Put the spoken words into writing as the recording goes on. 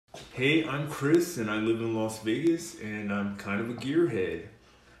Hey, I'm Chris and I live in Las Vegas and I'm kind of a gearhead.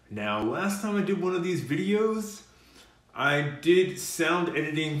 Now, last time I did one of these videos, I did sound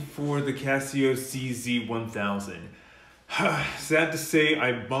editing for the Casio CZ-1000. Sad to say,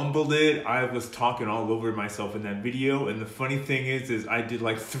 I bumbled it. I was talking all over myself in that video, and the funny thing is I did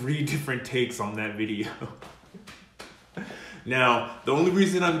like 3 different takes on that video. Now, the only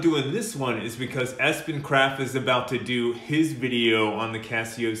reason I'm doing this one is because Espen Craft is about to do his video on the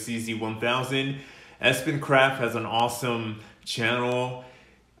Casio CZ-1000. Espen Craft has an awesome channel.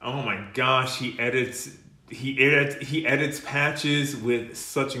 Oh my gosh, he edits patches with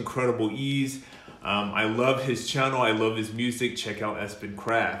such incredible ease. I love his channel. I love his music. Check out Espen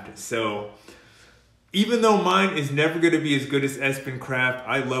Craft. So, even though mine is never going to be as good as Espen Craft,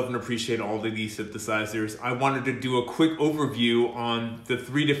 I love and appreciate all of these synthesizers. I wanted to do a quick overview on the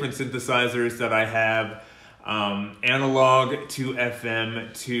 3 different synthesizers that I have, analog to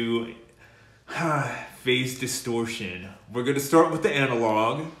FM to Phase Distortion. We're going to start with the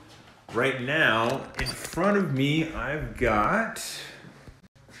analog. Right now, in front of me, I've got...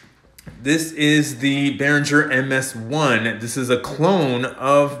 This is the Behringer MS1. This is a clone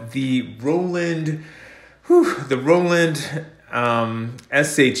of the Roland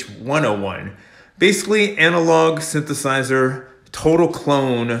SH101. Basically, analog synthesizer, total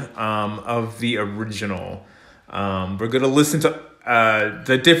clone of the original. We're going to listen to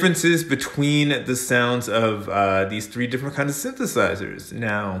the differences between the sounds of these 3 different kinds of synthesizers.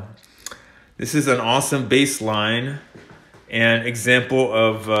 Now, this is an awesome bass line. An example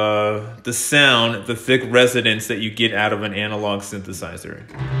of the sound, the thick resonance that you get out of an analog synthesizer.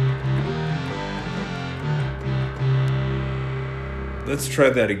 Let's try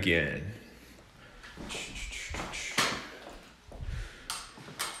that again.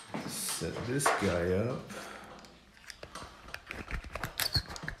 Set this guy up.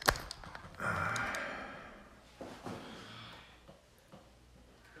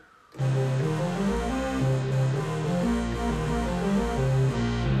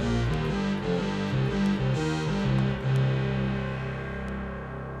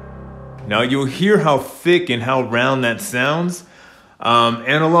 Now you'll hear how thick and how round that sounds.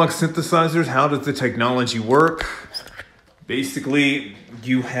 Analog synthesizers, how does the technology work? Basically,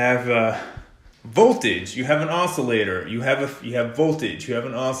 you have voltage, you have an oscillator, you have voltage, you have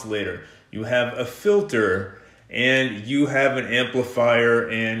an oscillator, you have a filter, and you have an amplifier,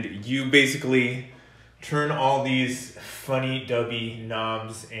 and you basically turn all these funny dubby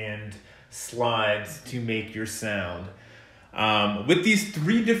knobs and slides to make your sound. With these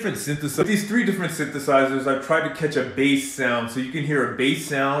 3 different synthesizers, I've tried to catch a bass sound, so you can hear a bass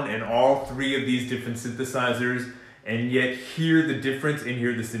sound in all 3 of these different synthesizers, and yet hear the difference and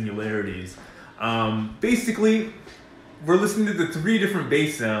hear the similarities. Basically, we're listening to the 3 different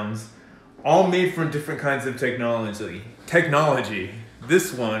bass sounds, all made from different kinds of technology.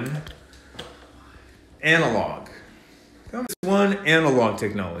 This one, analog. This one, analog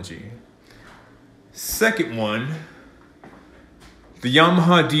technology. Second one, the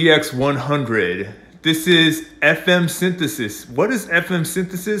Yamaha DX100. This is FM synthesis. What is FM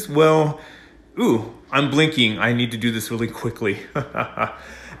synthesis? Well, I'm blinking. I need to do this really quickly.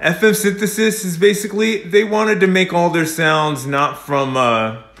 FM synthesis is basically, they wanted to make all their sounds not from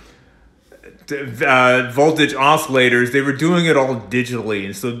voltage oscillators. They were doing it all digitally.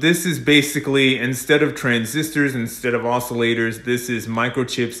 And so this is basically, instead of transistors, instead of oscillators, this is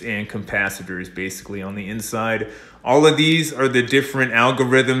microchips and capacitors basically on the inside. All of these are the different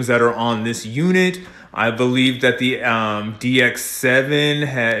algorithms that are on this unit. I believe that the DX7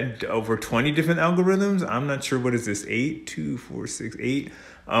 had over 20 different algorithms. I'm not sure, what is this, 8? 2, 4, 6, 8.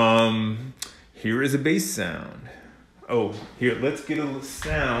 Here is a bass sound. Oh, here, let's get a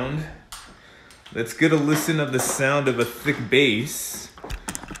sound. Let's get a listen of the sound of a thick bass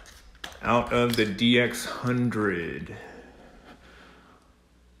out of the DX100.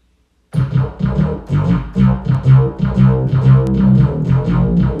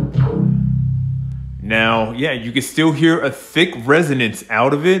 Now, yeah, you can still hear a thick resonance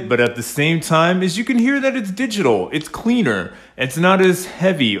out of it, but at the same time, as you can hear that it's digital, it's cleaner. It's not as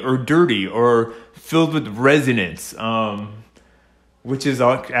heavy or dirty or filled with resonance, which is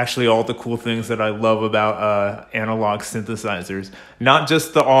actually all the cool things that I love about analog synthesizers. Not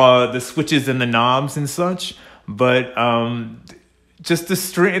just the switches and the knobs and such, but just the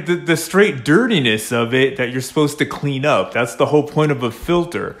straight dirtiness of it that you're supposed to clean up. That's the whole point of a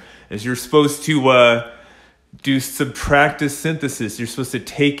filter. Is you're supposed to do subtractive synthesis. You're supposed to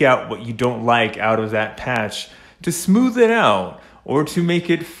take out what you don't like out of that patch to smooth it out or to make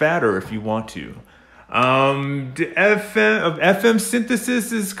it fatter if you want to. FM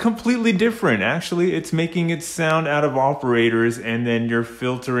synthesis is completely different. Actually, it's making it sound out of operators, and then you're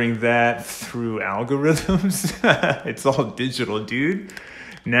filtering that through algorithms. It's all digital, dude.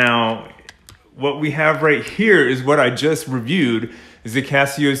 Now, what we have right here is what I just reviewed, is the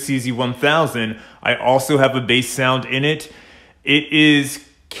Casio CZ-1000. I also have a bass sound in it. It is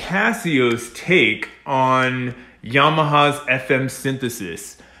Casio's take on Yamaha's FM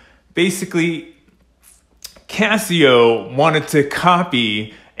synthesis. Basically, Casio wanted to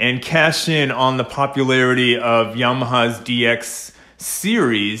copy and cash in on the popularity of Yamaha's DX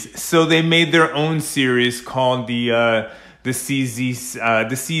series, so they made their own series called the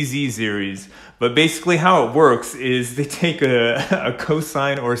CZ series. But basically how it works is they take a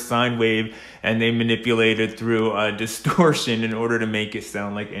cosine or sine wave and they manipulate it through distortion in order to make it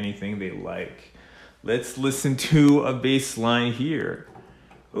sound like anything they like. Let's listen to a bass line here.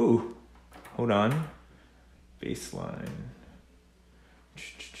 Ooh, hold on. Bass line.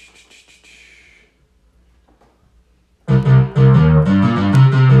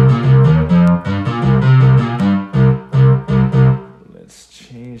 Let's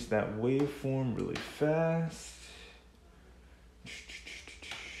change that waveform really fast.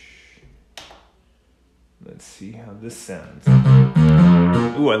 Let's see how this sounds.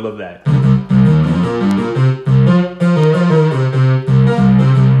 Ooh, I love that.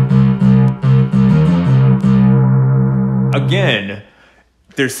 Again,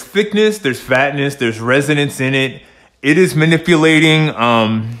 there's thickness, there's fatness, there's resonance in it. It is manipulating,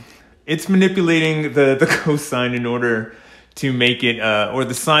 the cosine in order to make it, or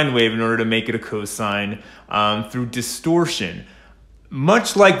the sine wave in order to make it a cosine through distortion.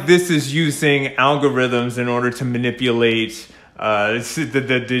 Much like this is using algorithms in order to manipulate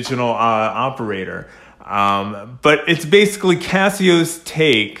the digital operator. But it's basically Casio's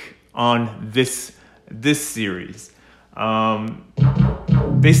take on this series.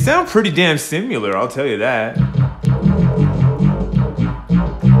 They sound pretty damn similar, I'll tell you that.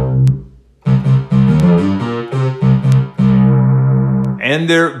 And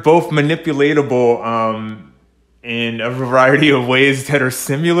they're both manipulatable in a variety of ways that are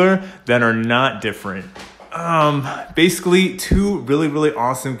similar, that are not different. Basically, two really, really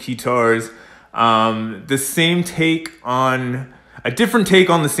awesome guitars. The same take on, a different take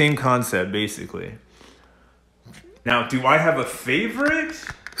on the same concept, basically. Now, do I have a favorite?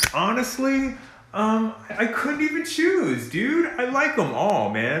 Honestly, I couldn't even choose, dude. I like them all,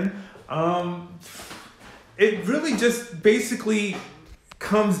 man. It really just basically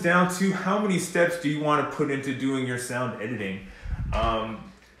comes down to how many steps do you want to put into doing your sound editing.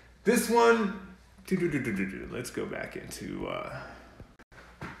 This one, let's go back into...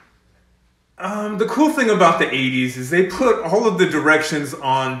 the cool thing about the 80s is they put all of the directions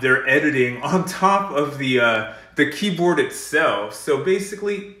on their editing on top of the keyboard itself. So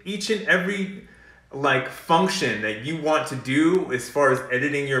basically, each and every like function that you want to do as far as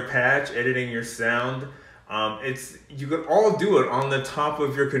editing your patch, editing your sound, you could all do it on the top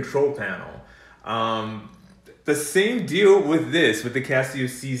of your control panel. The same deal with this, with the Casio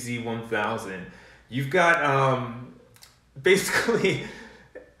CZ-1000. You've got basically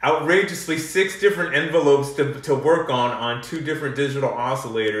outrageously 6 different envelopes to work on 2 different digital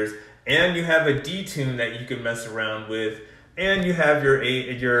oscillators, and you have a detune that you can mess around with, and you have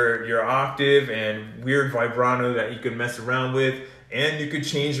your octave and weird vibrato that you can mess around with, and you could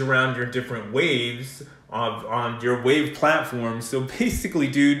change around your different waves on your wave platform. So basically,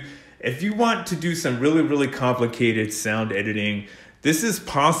 dude, if you want to do some really, really complicated sound editing, this is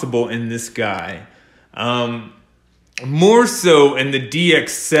possible in this guy. More so in the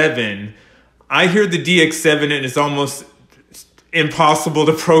DX7. I hear the DX7 and it's almost impossible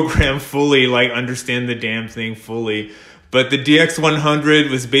to program fully, like understand the damn thing fully. But the DX100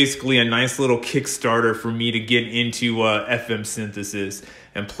 was basically a nice little Kickstarter for me to get into FM synthesis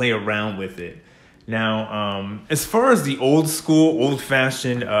and play around with it. Now, as far as the old school,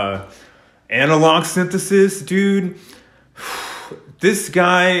 old-fashioned analog synthesis, dude, this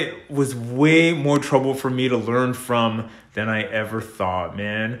guy was way more trouble for me to learn from than I ever thought,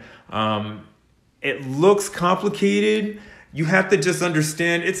 man. It looks complicated. You have to just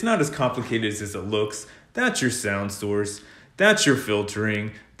understand it's not as complicated as it looks. That's your sound source. That's your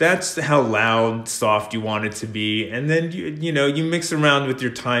filtering. That's how loud, soft you want it to be. And then, you mix around with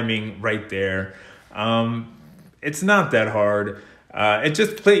your timing right there. It's not that hard.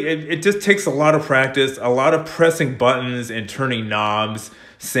 It just takes a lot of practice, a lot of pressing buttons and turning knobs,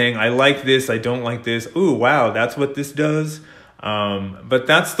 saying, I like this, I don't like this. Ooh, wow, that's what this does. But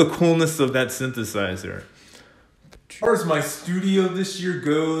that's the coolness of that synthesizer. As far as my studio this year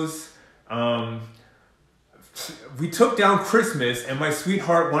goes, we took down Christmas, and my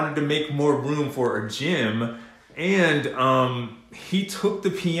sweetheart wanted to make more room for a gym, and he took the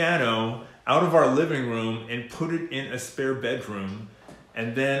piano out of our living room and put it in a spare bedroom,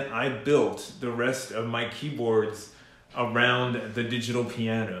 and then I built the rest of my keyboards around the digital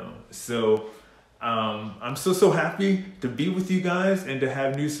piano. So I'm so happy to be with you guys and to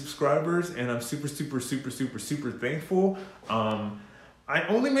have new subscribers, and I'm super thankful. I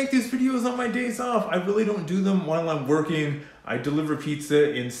only make these videos on my days off. I really don't do them while I'm working. I deliver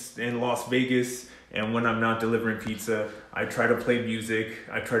pizza in Las Vegas, and when I'm not delivering pizza, I try to play music,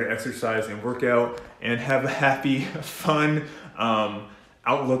 I try to exercise and work out, and have a happy, fun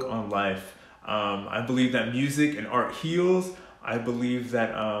outlook on life. I believe that music and art heals. I believe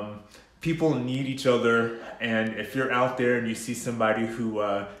that people need each other, and if you're out there and you see somebody who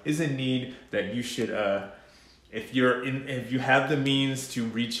is in need, that you should, if you have the means to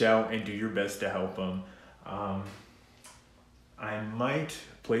reach out and do your best to help them. I might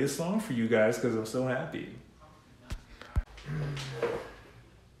play a song for you guys because I'm so happy.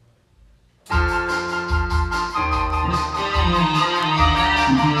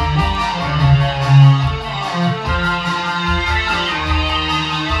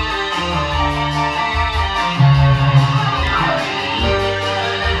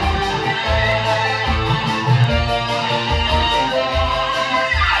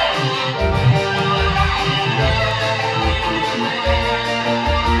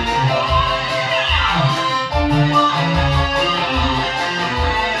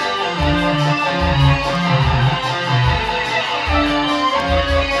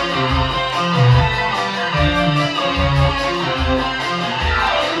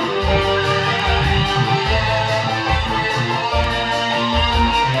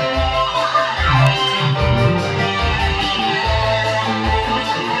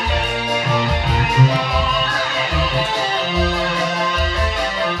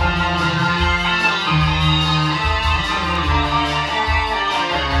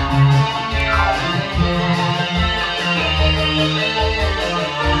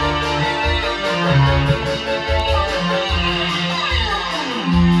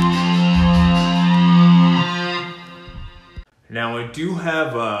 Now I do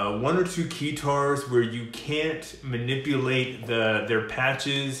have one or two guitars where you can't manipulate their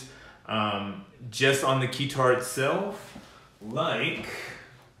patches just on the guitar itself, like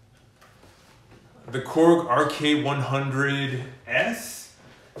the Korg RK100S.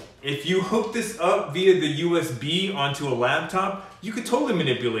 If you hook this up via the USB onto a laptop, you could totally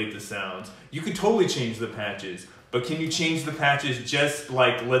manipulate the sounds. You could totally change the patches. But can you change the patches just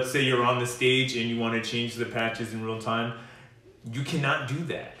like, let's say you're on the stage and you want to change the patches in real time? You cannot do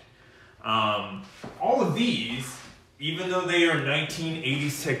that. All of these, even though they are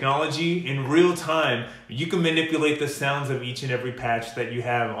 1980s technology, in real time, you can manipulate the sounds of each and every patch that you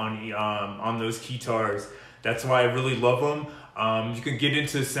have on those guitars. That's why I really love them. You can get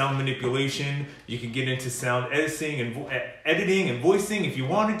into sound manipulation. You can get into sound editing and voicing if you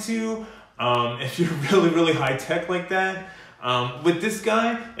wanted to. If you're really high tech like that. With this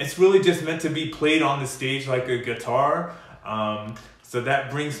guy, it's really just meant to be played on the stage like a guitar. So that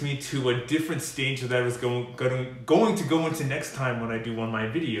brings me to a different stage that I was going to go into next time when I do one of my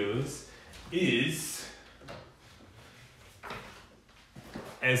videos. Is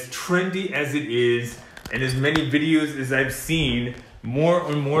as trendy as it is, and as many videos as I've seen, more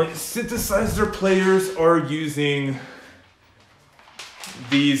and more synthesizer players are using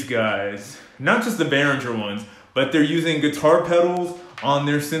these guys. Not just the Behringer ones, but they're using guitar pedals on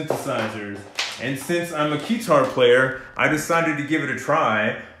their synthesizers. And since I'm a guitar player, I decided to give it a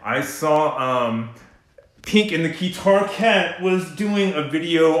try. I saw Pink and the Guitar Cat was doing a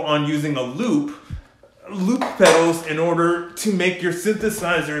video on using a loop pedals in order to make your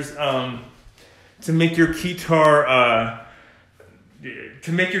synthesizers, to make your guitar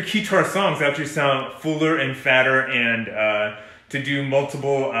songs actually sound fuller and fatter, and to do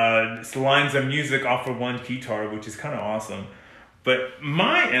multiple lines of music off of one guitar, which is kind of awesome. But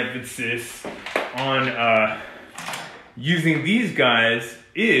my emphasis on using these guys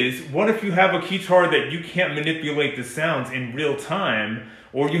is, what if you have a guitar that you can't manipulate the sounds in real time,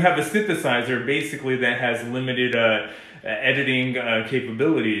 or you have a synthesizer basically that has limited editing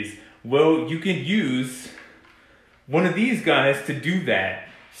capabilities? Well, you can use one of these guys to do that.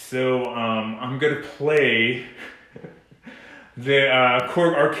 So I'm going to play the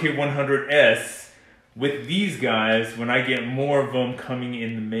Korg RK100S with these guys when I get more of them coming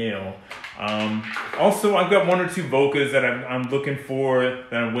in the mail. Also, I've got one or two Vocas that I'm looking for,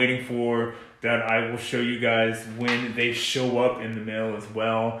 that I'm waiting for that I will show you guys when they show up in the mail as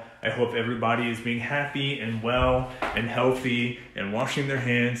well. I hope everybody is being happy and well and healthy and washing their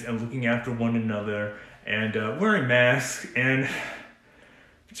hands and looking after one another and wearing masks and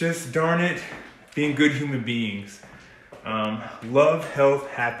just, darn it, being good human beings. Love, health,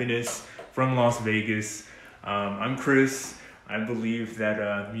 happiness from Las Vegas. I'm Chris. I believe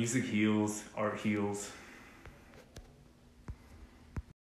that music heals, art heals.